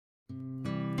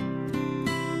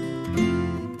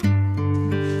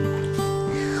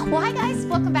Hi guys,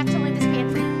 welcome back to Linda's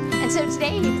Pantry. And so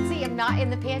today you can see I'm not in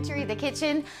the pantry, the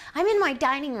kitchen. I'm in my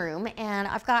dining room and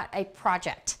I've got a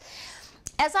project.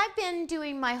 As I've been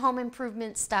doing my home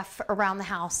improvement stuff around the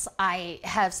house, I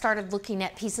have started looking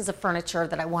at pieces of furniture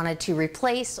that I wanted to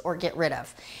replace or get rid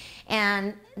of.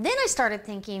 And then I started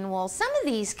thinking, well, some of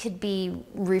these could be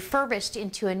refurbished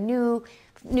into a new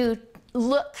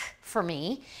look for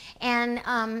me, and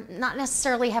not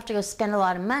necessarily have to go spend a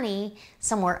lot of money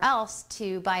somewhere else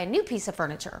to buy a new piece of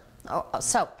furniture.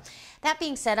 So that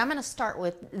being said, I'm going to start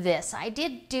with this. I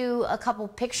did do a couple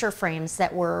picture frames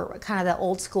that were kind of the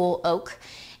old school oak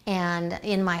and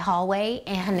in my hallway,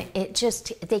 and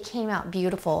they came out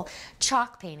beautiful.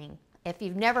 Chalk painting. If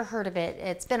you've never heard of it,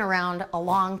 it's been around a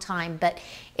long time, but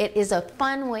it is a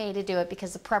fun way to do it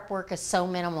because the prep work is so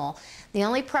minimal. The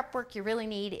only prep work you really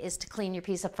need is to clean your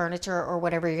piece of furniture or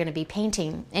whatever you're going to be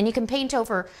painting. And you can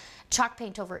chalk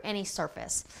paint over any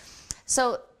surface.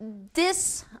 So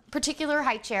this particular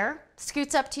high chair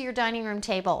scoots up to your dining room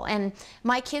table. And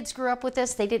my kids grew up with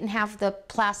this. They didn't have the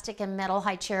plastic and metal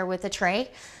high chair with a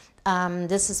tray.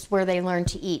 This is where they learn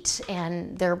to eat.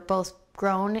 And they're both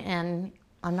grown, and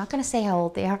I'm not going to say how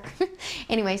old they are.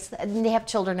 Anyways, they have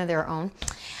children of their own.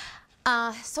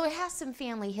 So it has some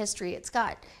family history. It's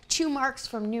got chew marks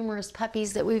from numerous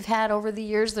puppies that we've had over the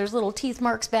years. There's little teeth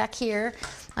marks back here.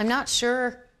 I'm not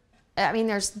sure. I mean,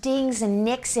 there's dings and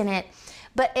nicks in it,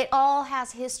 but it all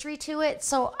has history to it.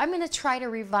 So I'm going to try to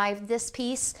revive this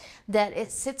piece that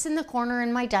it sits in the corner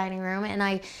in my dining room. And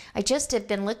I just have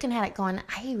been looking at it going,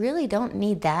 I really don't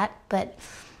need that. But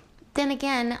then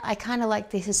again, I kind of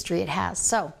like the history it has.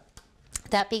 So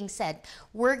that being said,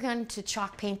 we're going to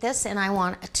chalk paint this, and I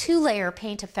want a 2-layer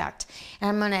paint effect. And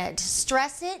I'm going to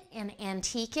distress it and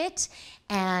antique it,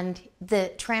 and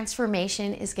the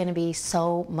transformation is going to be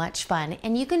so much fun.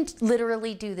 And you can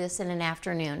literally do this in an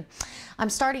afternoon. I'm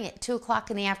starting at 2 o'clock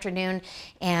in the afternoon,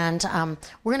 and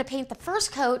we're going to paint. The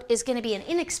first coat is going to be an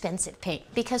inexpensive paint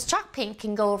because chalk paint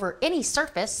can go over any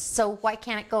surface, so why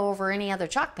can't it go over any other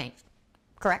chalk paint?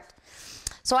 Correct?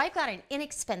 So I've got an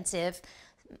inexpensive,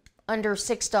 under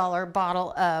 $6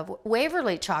 bottle of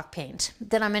Waverly chalk paint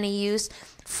that I'm going to use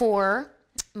for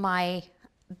my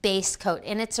base coat,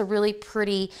 and it's a really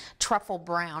pretty truffle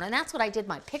brown, and that's what I did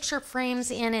my picture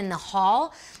frames in the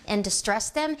hall and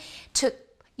distressed them. Took,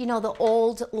 you know, the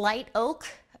old light oak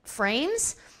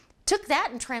frames, took that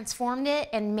and transformed it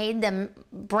and made them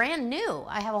brand new.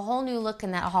 I have a whole new look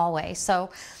in that hallway.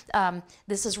 So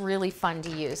this is really fun to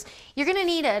use. You're going to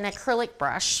need an acrylic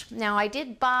brush. Now I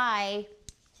did buy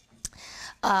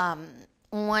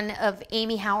one of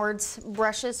Amy Howard's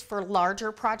brushes for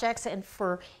larger projects and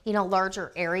for, you know,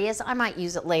 larger areas. I might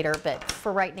use it later, but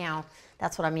for right now,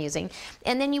 that's what I'm using.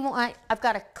 And then I've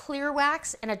got a clear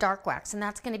wax and a dark wax, and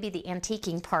that's going to be the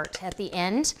antiquing part at the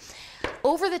end.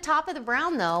 Over the top of the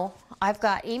brown though, I've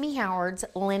got Amy Howard's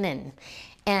linen.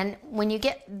 And when you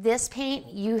get this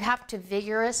paint, you have to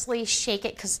vigorously shake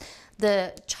it because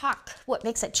the chalk, what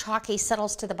makes it chalky,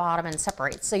 settles to the bottom and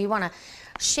separates. So you want to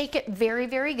shake it very,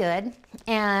 very good,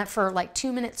 and for like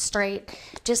 2 minutes straight.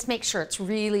 Just make sure it's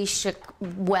really shook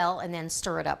well, and then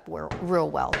stir it up real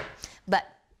well. But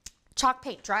chalk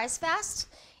paint dries fast.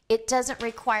 It doesn't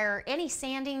require any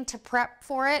sanding to prep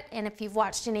for it, and if you've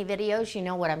watched any videos, you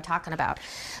know what I'm talking about.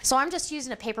 So I'm just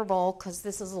using a paper bowl because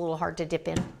this is a little hard to dip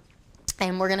in.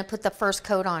 And we're going to put the first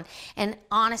coat on. And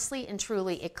honestly and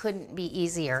truly, it couldn't be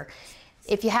easier.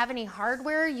 If you have any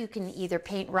hardware, you can either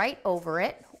paint right over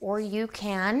it, or you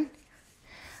can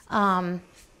go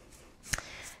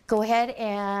ahead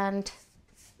and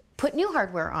put new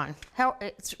hardware on.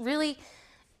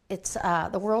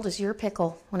 The world is your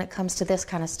pickle when it comes to this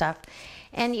kind of stuff.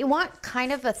 And you want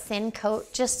kind of a thin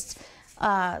coat, just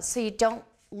so you don't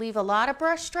leave a lot of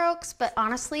brush strokes, but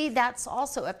honestly, that's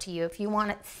also up to you. If you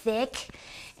want it thick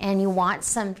and you want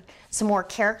some more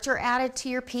character added to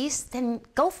your piece, then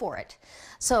go for it.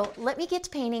 So let me get to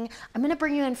painting. I'm gonna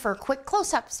bring you in for a quick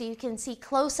close-up so you can see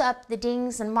close up the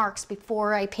dings and marks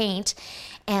before I paint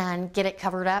and get it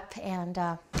covered up. And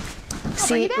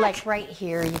see, like right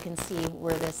here, you can see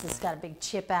where this has got a big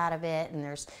chip out of it, and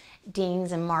there's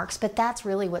dings and marks, but that's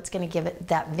really what's going to give it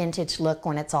that vintage look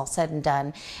when it's all said and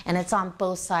done. And it's on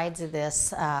both sides of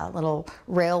this little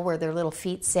rail where their little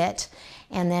feet sit,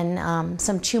 and then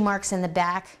some chew marks in the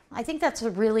back. I think that's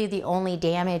really the only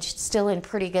damage. It's still in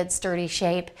pretty good sturdy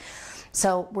shape.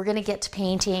 So we're going to get to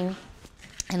painting,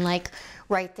 and like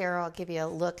right there, I'll give you a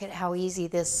look at how easy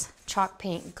this chalk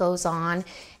paint goes on.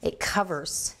 It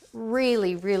covers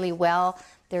really, really well.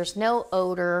 There's no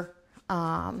odor.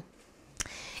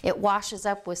 It washes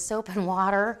up with soap and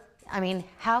water. I mean,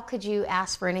 how could you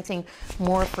ask for anything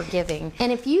more forgiving?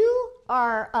 And if you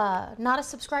are not a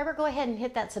subscriber, go ahead and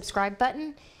hit that subscribe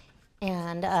button,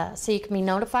 and so you can be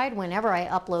notified whenever I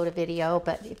upload a video.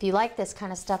 But if you like this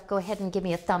kind of stuff, go ahead and give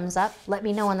me a thumbs up. Let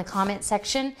me know in the comment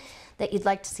section that you'd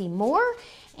like to see more,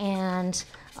 and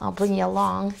I'll bring you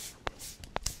along.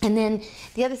 And then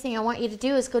the other thing I want you to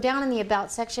do is go down in the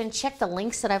About section, check the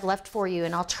links that I've left for you,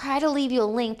 and I'll try to leave you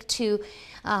a link to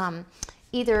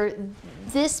either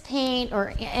this paint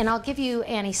and I'll give you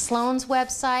Annie Sloan's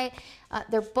website.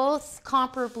 They're both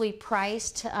comparably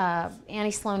priced.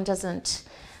 Annie Sloan doesn't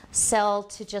sell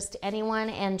to just anyone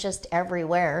and just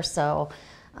everywhere, so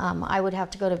I would have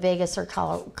to go to Vegas or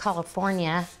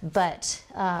California, but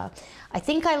I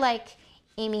think I like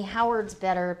Amy Howard's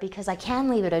better because I can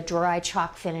leave it a dry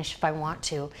chalk finish if I want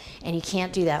to, and you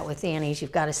can't do that with Annie's.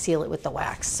 You've got to seal it with the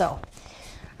wax. So,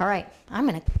 all right, I'm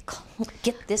gonna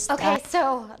get this. Okay,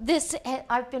 so this,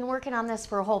 I've been working on this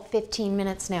for a whole 15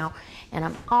 minutes now, and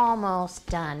I'm almost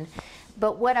done.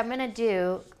 But what I'm gonna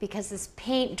do, because this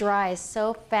paint dries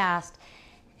so fast,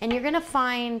 and you're gonna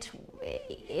find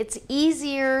it's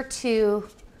easier to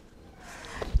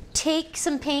take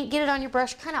some paint, get it on your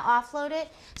brush, kind of offload it,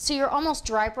 so you're almost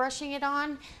dry brushing it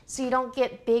on, so you don't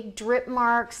get big drip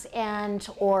marks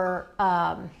or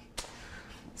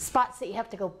spots that you have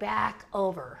to go back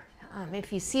over.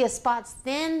 If you see a spot's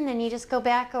thin, then you just go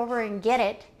back over and get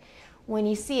it when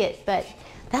you see it. But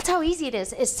that's how easy it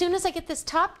is. As soon as I get this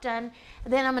top done,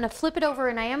 then I'm going to flip it over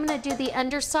and I am going to do the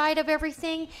underside of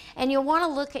everything. And you'll want to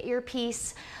look at your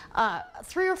piece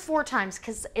 3 or 4 times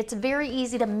because it's very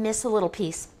easy to miss a little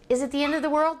piece. Is it the end of the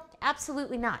world?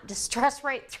 Absolutely not. Just stress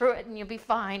right through it and you'll be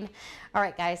fine. All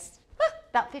right, guys,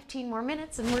 about 15 more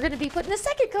minutes and we're going to be putting the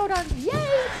second coat on.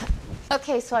 Yay!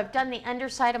 Okay, so I've done the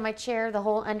underside of my chair, the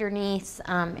whole underneath,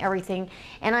 everything.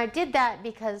 And I did that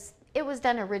because it was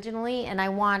done originally and I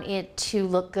want it to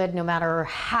look good no matter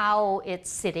how it's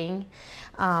sitting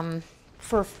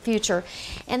for future.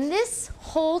 And this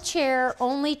whole chair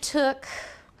only took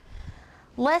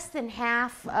less than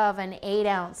half of an 8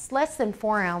 ounce, less than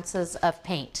 4 ounces of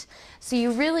paint. So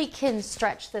you really can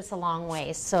stretch this a long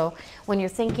way. So when you're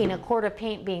thinking a quart of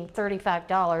paint being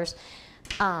 $35,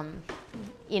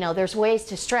 you know, there's ways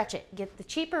to stretch it. Get the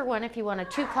cheaper one if you want a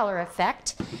 2-color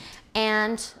effect.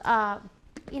 And,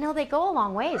 you know, they go a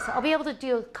long ways. I'll be able to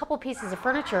do a couple pieces of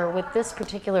furniture with this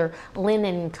particular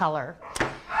linen color.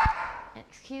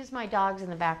 Excuse my dogs in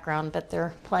the background, but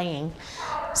they're playing.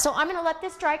 So I'm gonna let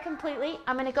this dry completely.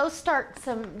 I'm gonna go start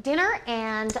some dinner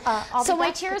and so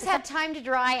my chairs had time to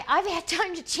dry. I've had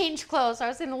time to change clothes. I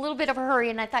was in a little bit of a hurry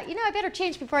and I thought, you know, I better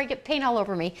change before I get paint all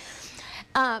over me.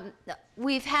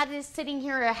 We've had this sitting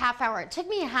here a half hour. It took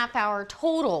me a half hour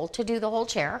total to do the whole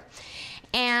chair.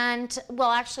 And,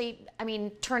 well, actually, I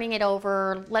mean, turning it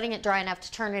over, letting it dry enough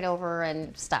to turn it over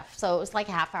and stuff. So it was like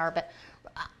a half hour, but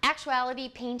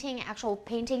actual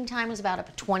painting time was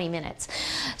about 20 minutes.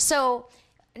 So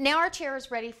now our chair is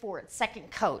ready for its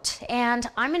second coat. And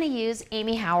I'm going to use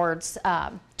Amy Howard's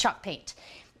chalk paint.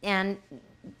 And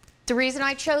the reason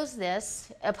I chose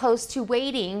this, opposed to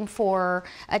waiting for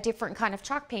a different kind of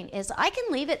chalk paint, is I can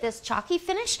leave it this chalky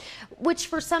finish, which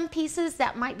for some pieces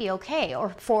that might be okay. Or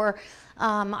for,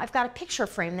 I've got a picture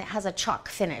frame that has a chalk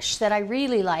finish that I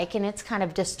really like and it's kind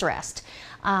of distressed.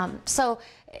 So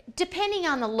depending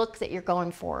on the look that you're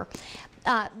going for.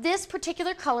 This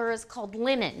particular color is called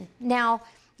linen. Now,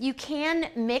 you can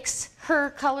mix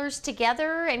her colors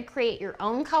together and create your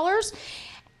own colors,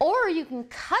 or you can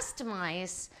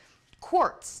customize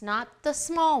quartz, not the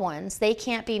small ones. They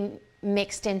can't be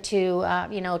mixed into,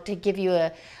 you know, to give you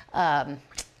a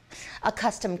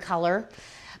custom color.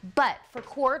 But for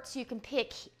quartz, you can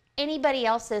pick anybody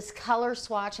else's color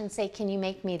swatch and say, can you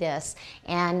make me this?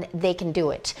 And they can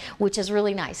do it, which is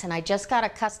really nice. And I just got a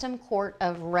custom quart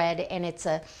of red, and it's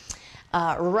a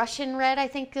Russian red, I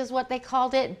think is what they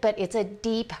called it, but it's a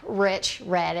deep, rich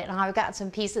red. And I've got some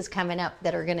pieces coming up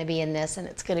that are gonna be in this, and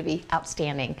it's gonna be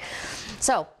outstanding.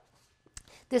 So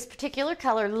this particular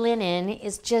color, linen,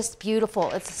 is just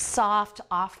beautiful. It's a soft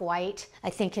off-white. I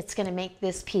think it's gonna make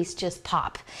this piece just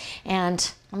pop. And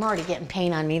I'm already getting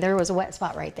paint on me. There was a wet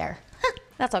spot right there.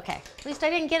 That's okay. At least I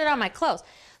didn't get it on my clothes.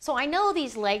 So I know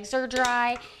these legs are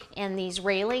dry and these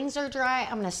railings are dry.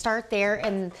 I'm gonna start there,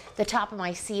 and the top of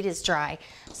my seat is dry.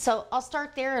 So I'll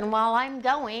start there, and while I'm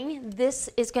going, this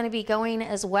is gonna be going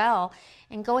as well.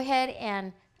 And go ahead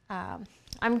and,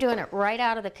 I'm doing it right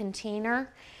out of the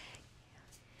container.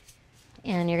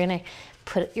 And you're gonna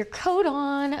put your coat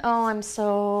on. Oh, I'm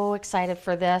so excited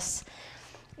for this.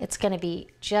 It's gonna be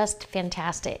just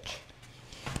fantastic.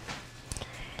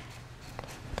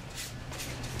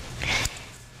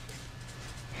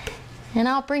 And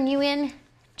I'll bring you in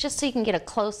just so you can get a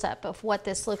close-up of what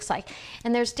this looks like.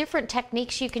 And there's different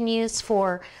techniques you can use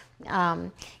for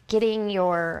getting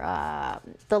your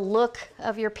the look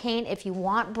of your paint. If you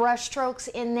want brush strokes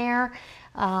in there,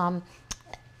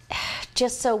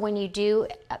 just so when you do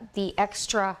the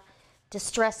extra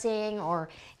distressing or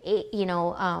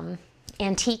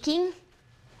antiquing,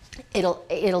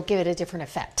 it'll give it a different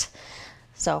effect.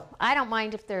 So I don't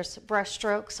mind if there's brush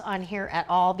strokes on here at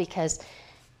all, because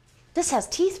this has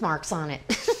teeth marks on it.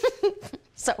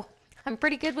 So I'm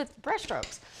pretty good with brush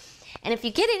strokes. And if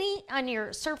you get any on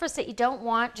your surface that you don't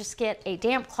want, just get a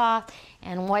damp cloth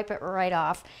and wipe it right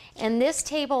off. And this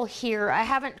table here, I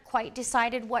haven't quite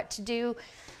decided what to do,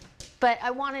 but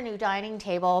I want a new dining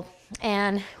table,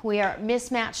 and we are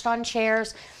mismatched on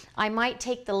chairs. I might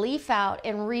take the leaf out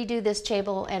and redo this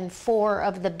table and 4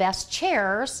 of the best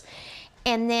chairs,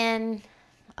 and then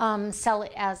sell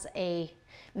it as a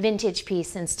vintage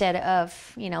piece instead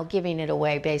of, giving it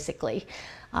away, basically.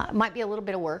 It might be a little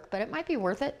bit of work, but it might be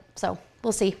worth it. So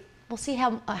we'll see. We'll see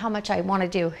how much I want to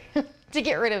do to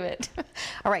get rid of it.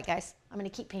 All right, guys, I'm going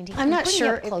to keep painting. I'm not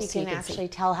sure if you can actually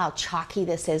tell how chalky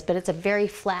this is, but it's a very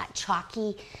flat,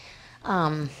 chalky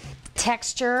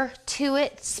texture to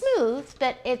it. Smooth,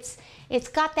 but it's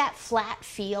got that flat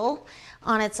feel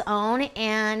on its own,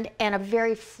 and a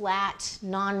very flat,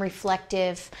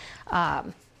 non-reflective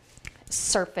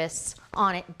surface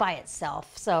on it by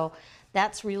itself. So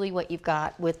that's really what you've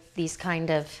got with these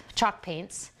kind of chalk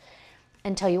paints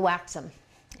until you wax them.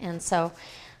 And so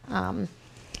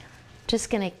just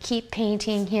gonna keep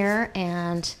painting here,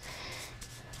 and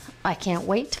I can't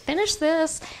wait to finish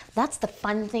this. That's the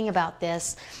fun thing about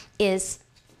this, is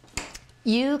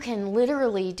you can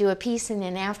literally do a piece in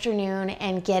an afternoon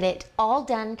and get it all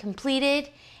done, completed,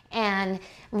 and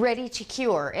ready to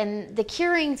cure. And the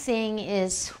curing thing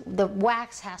is the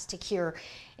wax has to cure.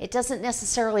 It doesn't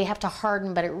necessarily have to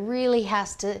harden, but it really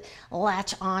has to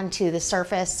latch onto the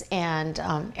surface and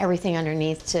everything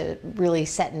underneath to really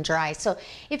set and dry. So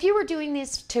if you were doing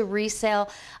these to resale,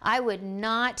 I would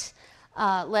not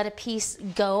let a piece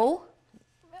go.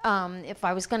 If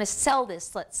I was going to sell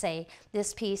this, let's say,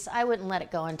 this piece, I wouldn't let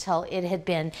it go until it had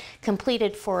been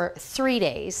completed for 3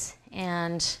 days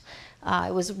and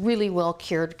it was really well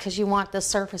cured, because you want the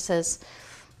surfaces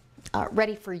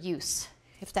ready for use,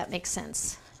 if that makes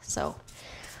sense. So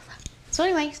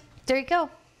anyway, there you go.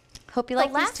 Hope you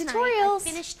like these tutorials.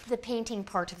 I finished the painting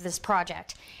part of this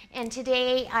project, and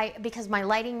today, because my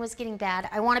lighting was getting bad,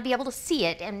 I want to be able to see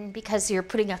it, and because you're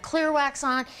putting a clear wax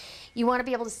on, you want to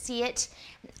be able to see it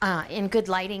in good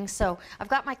lighting. So I've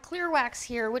got my clear wax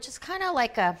here, which is kind of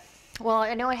like a, well,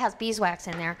 I know it has beeswax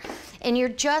in there, and you're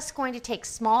just going to take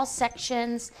small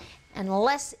sections, and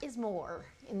less is more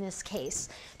in this case.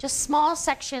 Just small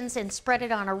sections and spread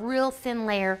it on a real thin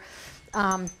layer.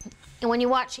 And when you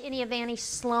watch any of Annie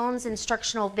Sloan's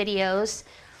instructional videos,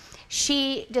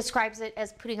 she describes it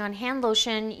as putting on hand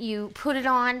lotion. You put it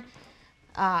on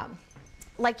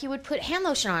like you would put hand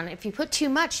lotion on. If you put too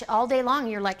much all day long,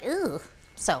 you're like, ugh.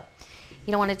 So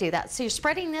you don't want to do that. So you're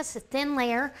spreading this a thin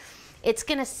layer. It's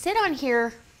going to sit on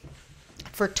here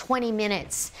for 20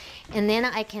 minutes, and then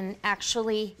I can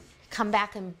actually come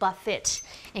back and buff it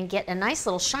and get a nice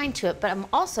little shine to it, but I'm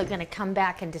also going to come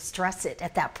back and distress it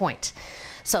at that point.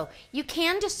 So you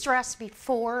can distress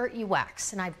before you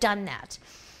wax, and I've done that.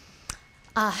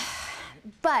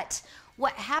 But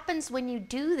what happens when you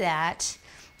do that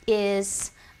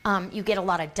is you get a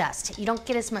lot of dust. You don't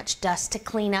get as much dust to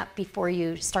clean up before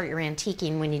you start your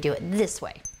antiquing when you do it this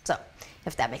way. So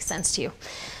if that makes sense to you.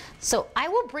 So I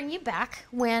will bring you back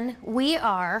when we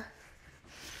are,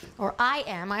 or I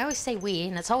am, I always say we,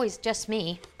 and it's always just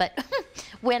me, but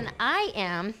when I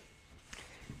am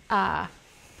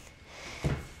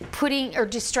putting or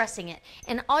distressing it.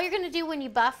 And all you're going to do when you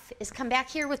buff is come back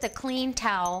here with a clean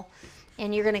towel,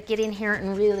 and you're going to get in here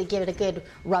and really give it a good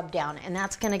rub down, and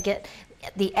that's going to get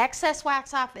the excess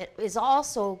wax off. It is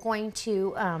also going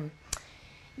to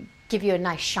give you a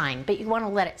nice shine, but you want to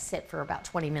let it sit for about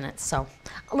 20 minutes. So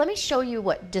let me show you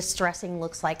what distressing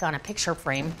looks like on a picture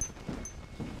frame.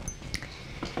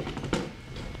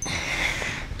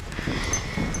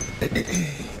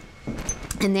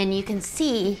 And then you can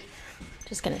see,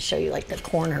 just going to show you like the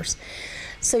corners.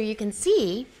 So you can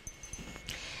see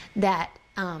that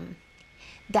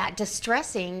that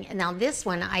distressing, now this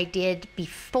one I did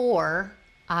before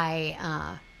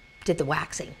I did the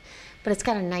waxing, but it's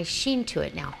got a nice sheen to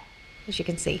it now, as you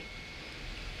can see.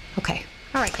 Okay.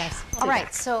 All right, guys. All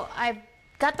right, so I've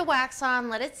got the wax on,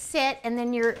 let it sit, and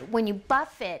then when you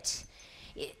buff it,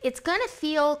 it's gonna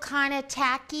feel kind of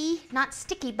tacky, not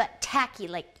sticky, but tacky,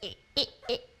 like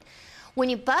when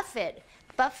you buff it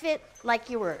buff it like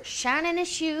you were shining a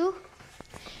shoe,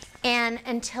 and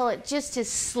until it just is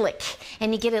slick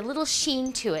and you get a little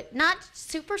sheen to it. Not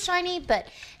super shiny, but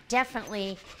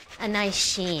definitely a nice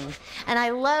sheen. And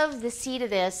I love the seat of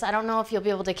this. I don't know if you'll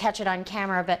be able to catch it on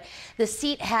camera, but the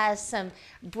seat has some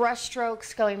brush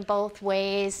strokes going both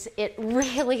ways. It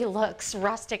really looks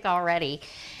rustic already.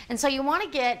 And so you want to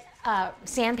get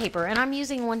sandpaper, and I'm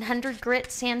using 100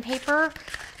 grit sandpaper.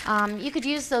 You could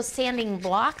use those sanding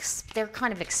blocks. They're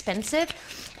kind of expensive.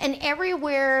 And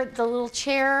everywhere the little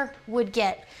chair would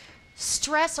get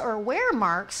stress or wear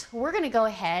marks, we're going to go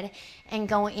ahead and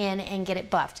go in and get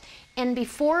it buffed. And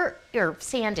before, or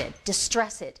sanded,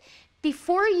 distress it.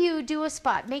 Before you do a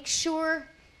spot, make sure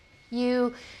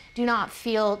you do not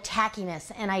feel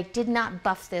tackiness. And I did not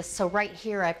buff this, so right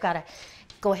here I've got to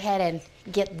go ahead and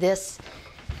get this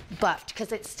buffed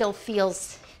because it still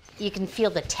feels, you can feel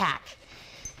the tack.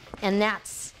 And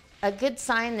that's a good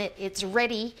sign that it's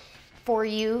ready for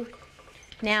you.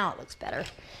 Now it looks better.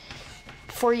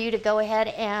 For you to go ahead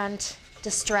and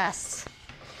distress.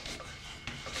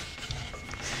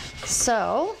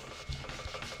 So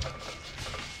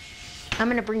I'm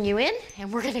going to bring you in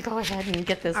and we're going to go ahead and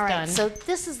get this done. So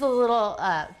this is the little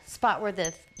spot where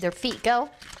their feet go,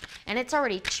 and it's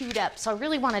already chewed up. So I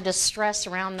really want to distress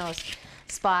around those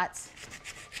spots.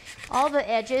 All the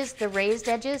edges, the raised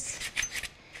edges,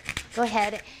 go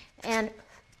ahead, and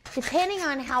depending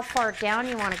on how far down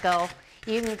you want to go,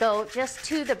 you can go just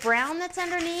to the brown that's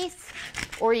underneath,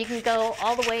 or you can go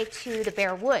all the way to the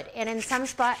bare wood. And in some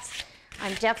spots,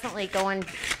 I'm definitely going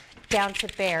down to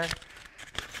bare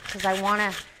because I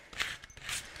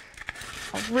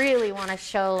really want to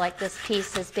show like this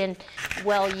piece has been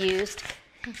well used,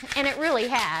 and it really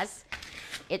has.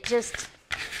 It just,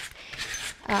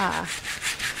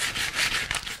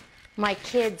 my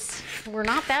kids were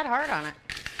not that hard on it.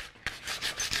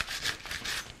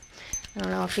 I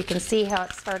don't know if you can see how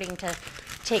it's starting to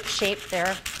take shape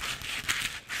there.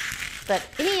 But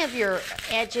any of your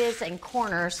edges and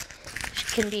corners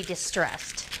can be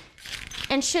distressed,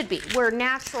 and should be, where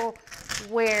natural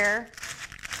wear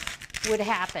would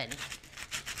happen.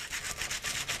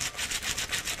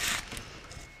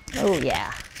 Oh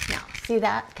yeah, now see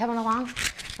that coming along?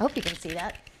 I hope you can see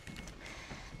that.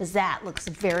 That looks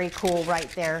very cool right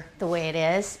there, the way it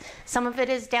is. Some of it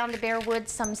is down to bare wood,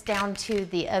 some's down to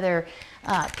the other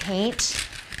paint.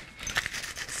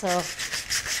 So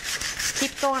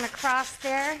keep going across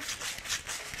there,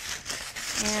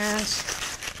 and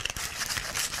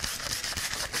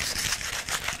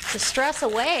distress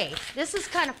away. This is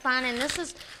kind of fun, and this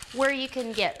is where you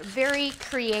can get very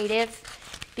creative,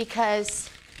 because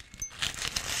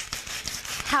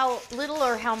how little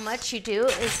or how much you do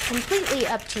is completely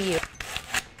up to you.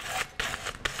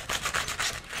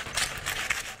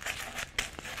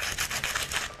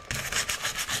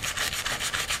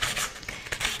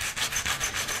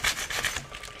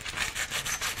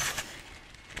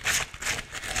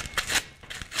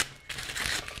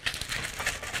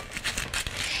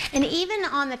 And even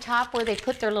on the top where they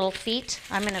put their little feet,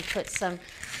 I'm going to put some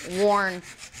worn,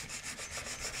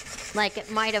 like it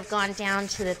might have gone down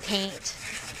to the paint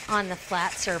on the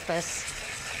flat surface.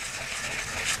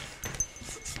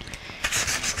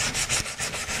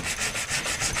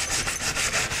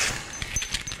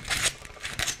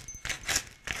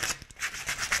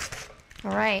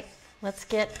 All right, let's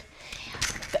get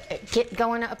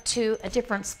going up to a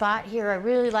different spot here. I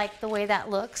really like the way that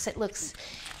looks. It looks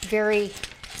very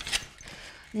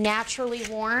naturally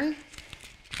worn,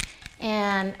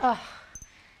 and oh,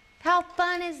 how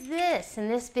fun is this? And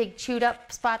this big chewed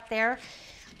up spot there,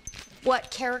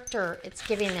 what character it's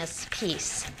giving this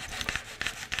piece.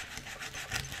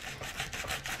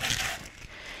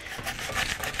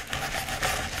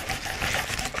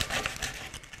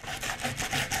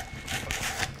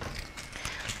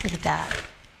 Look at that,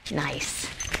 nice.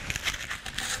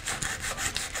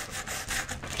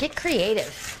 Get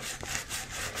creative.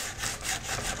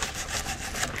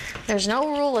 There's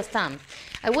no rule of thumb.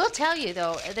 I will tell you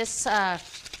though, this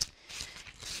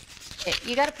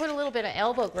you got to put a little bit of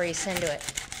elbow grease into it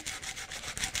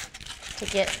to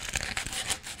get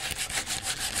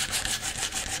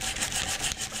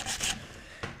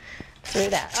through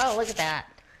that. Oh, look at that.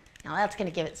 Now that's going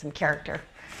to give it some character.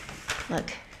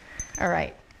 Look. All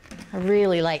right. I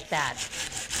really like that.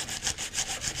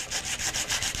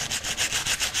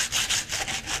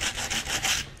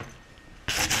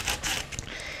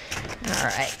 All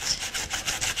right.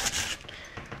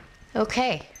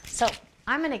 Okay, so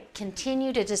I'm going to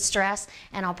continue to distress,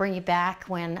 and I'll bring you back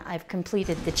when I've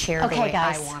completed the chair the way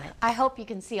I want it. I hope you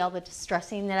can see all the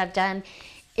distressing that I've done.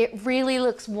 It really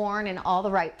looks worn in all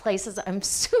the right places. I'm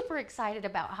super excited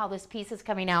about how this piece is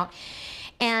coming out.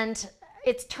 And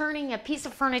it's turning a piece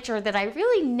of furniture that I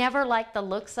really never liked the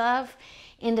looks of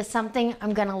into something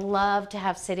I'm gonna love to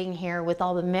have sitting here with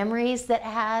all the memories that it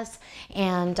has.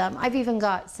 And I've even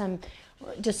got some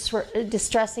just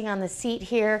distressing on the seat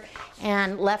here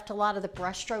and left a lot of the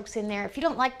brush strokes in there. If you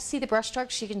don't like to see the brush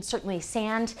strokes, you can certainly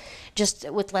sand just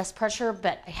with less pressure,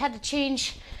 but I had to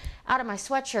change out of my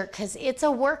sweatshirt because it's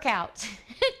a workout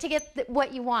to get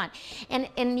what you want.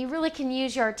 And you really can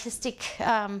use your artistic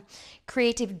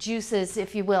creative juices,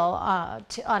 if you will,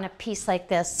 on a piece like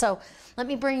this. So let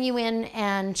me bring you in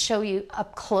and show you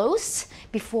up close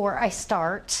before I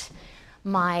start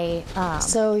my,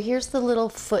 so here's the little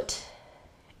foot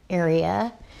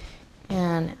area,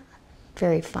 and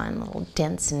very fun little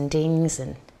dents and dings,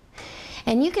 and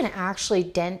you can actually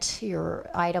dent your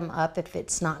item up if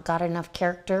it's not got enough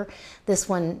character. This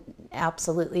one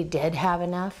absolutely did have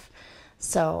enough,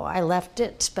 so I left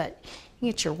it, but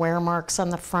you get your wear marks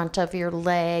on the front of your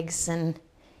legs and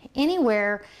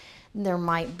anywhere there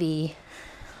might be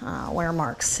wear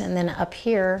marks. And then up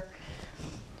here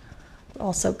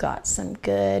also got some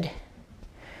good,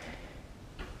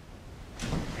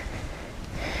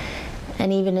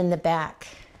 and even in the back,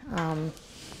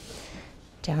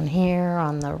 down here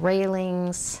on the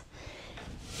railings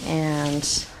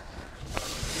and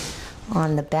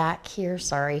on the back here,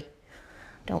 sorry,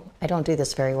 I don't do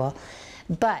this very well,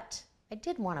 but I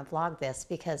did want to vlog this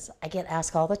because I get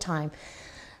asked all the time,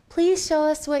 please show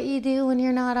us what you do when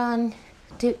you're not on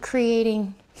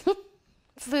creating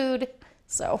food.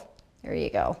 So there you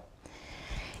go.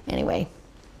 Anyway,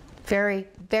 very,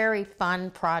 very fun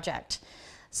project.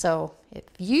 So if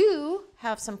you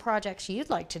have some projects you'd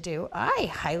like to do, I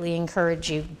highly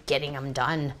encourage you getting them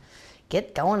done.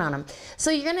 Get going on them.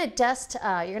 So you're gonna dust,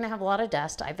 you're gonna have a lot of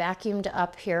dust. I vacuumed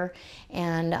up here,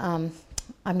 and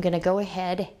I'm gonna go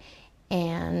ahead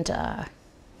and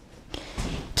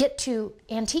get to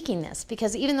antiquing this,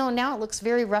 because even though now it looks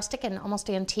very rustic and almost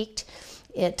antiqued,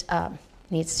 it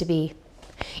needs to be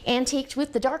antiqued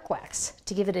with the dark wax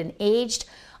to give it an aged,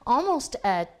 almost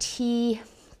a tea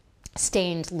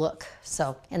stained look.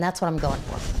 So, and that's what I'm going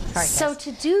for. All right, so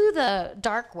to do the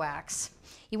dark wax,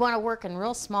 you want to work in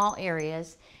real small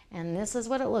areas, and this is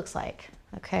what it looks like,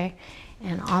 okay?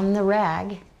 And on the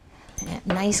rag,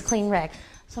 nice clean rag.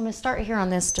 So I'm going to start here on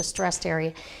this distressed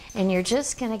area, and you're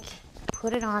just going to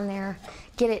put it on there,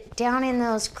 get it down in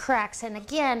those cracks. And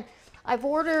again, I've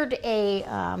ordered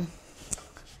a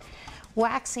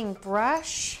waxing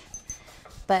brush,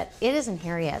 but it isn't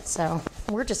here yet, so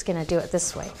we're just gonna do it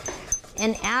this way.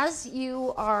 And as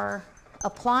you are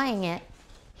applying it,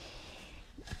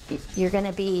 you're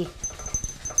gonna be,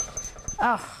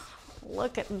 oh,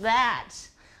 look at that.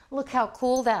 Look how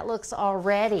cool that looks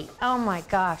already. Oh my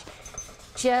gosh,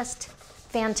 just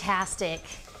fantastic.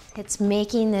 It's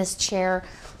making this chair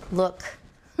look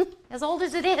as old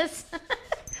as it is.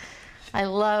 I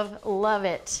love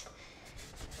it.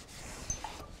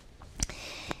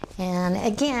 And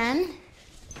again,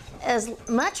 as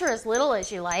much or as little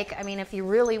as you like. I mean, if you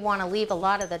really want to leave a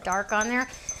lot of the dark on there,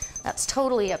 that's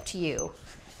totally up to you.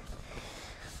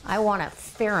 I want a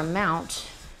fair amount,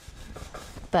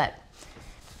 but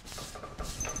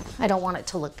I don't want it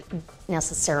to look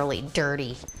necessarily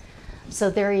dirty. So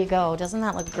there you go. Doesn't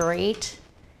that look great?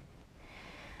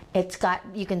 It's got,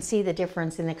 you can see the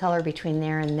difference in the color between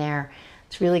there and there.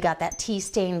 It's really got that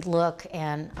tea-stained look,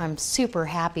 and I'm super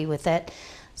happy with it.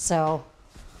 So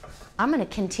I'm going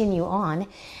to continue on,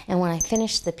 and when I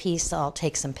finish the piece, I'll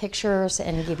take some pictures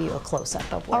and give you a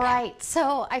close-up of what. All right,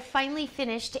 so I finally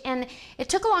finished, and it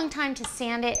took a long time to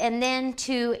sand it and then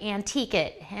to antique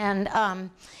it. And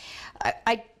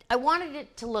I wanted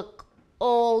it to look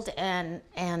old and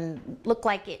look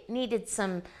like it needed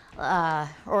some,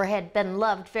 or had been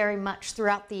loved very much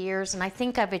throughout the years, and I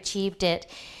think I've achieved it.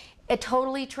 It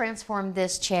totally transformed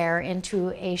this chair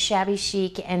into a shabby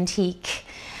chic antique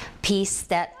piece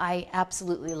that I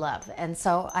absolutely love. And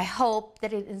so I hope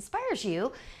that it inspires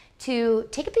you to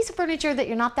take a piece of furniture that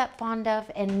you're not that fond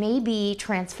of and maybe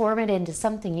transform it into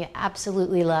something you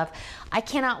absolutely love. I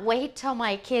cannot wait till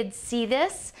my kids see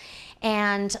this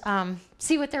and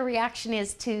see what their reaction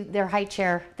is to their high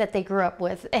chair that they grew up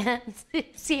with, and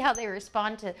see how they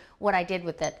respond to what I did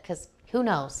with it, because who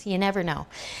knows? You never know.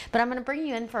 But I'm going to bring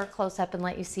you in for a close-up and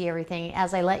let you see everything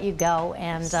as I let you go.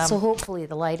 And so hopefully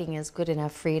the lighting is good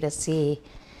enough for you to see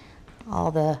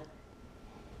all the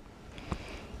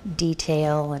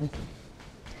detail and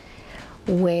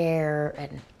wear.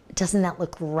 And doesn't that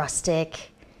look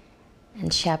rustic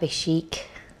and shabby chic?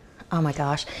 Oh my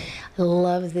gosh, I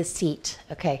love this seat.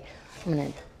 Okay, I'm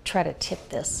gonna try to tip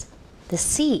this. The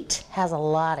seat has a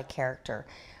lot of character.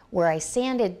 Where I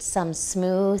sanded some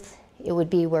smooth, it would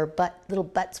be where little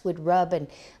butts would rub and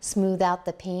smooth out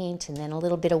the paint, and then a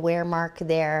little bit of wear mark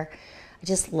there. I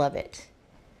just love it.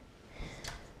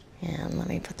 And let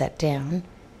me put that down.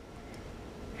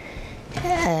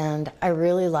 And I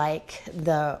really like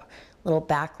the little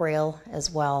back rail as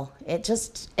well. It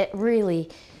really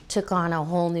took on a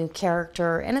whole new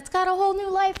character, and it's got a whole new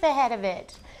life ahead of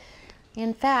it.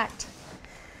 In fact,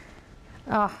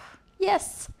 oh,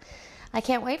 yes, I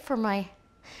can't wait for my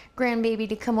grandbaby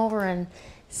to come over and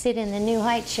sit in the new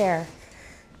high chair.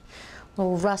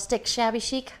 Little rustic, shabby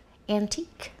chic,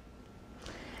 antique.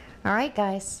 All right,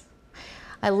 guys.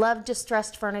 I love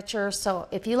distressed furniture, so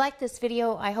if you like this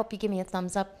video, I hope you give me a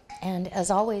thumbs up. And as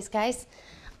always, guys,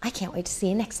 I can't wait to see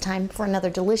you next time for another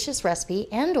delicious recipe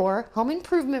and or home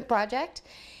improvement project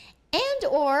and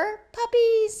or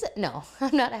puppies. No,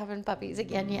 I'm not having puppies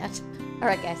again yet. All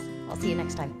right, guys, I'll see you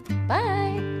next time.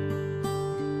 Bye.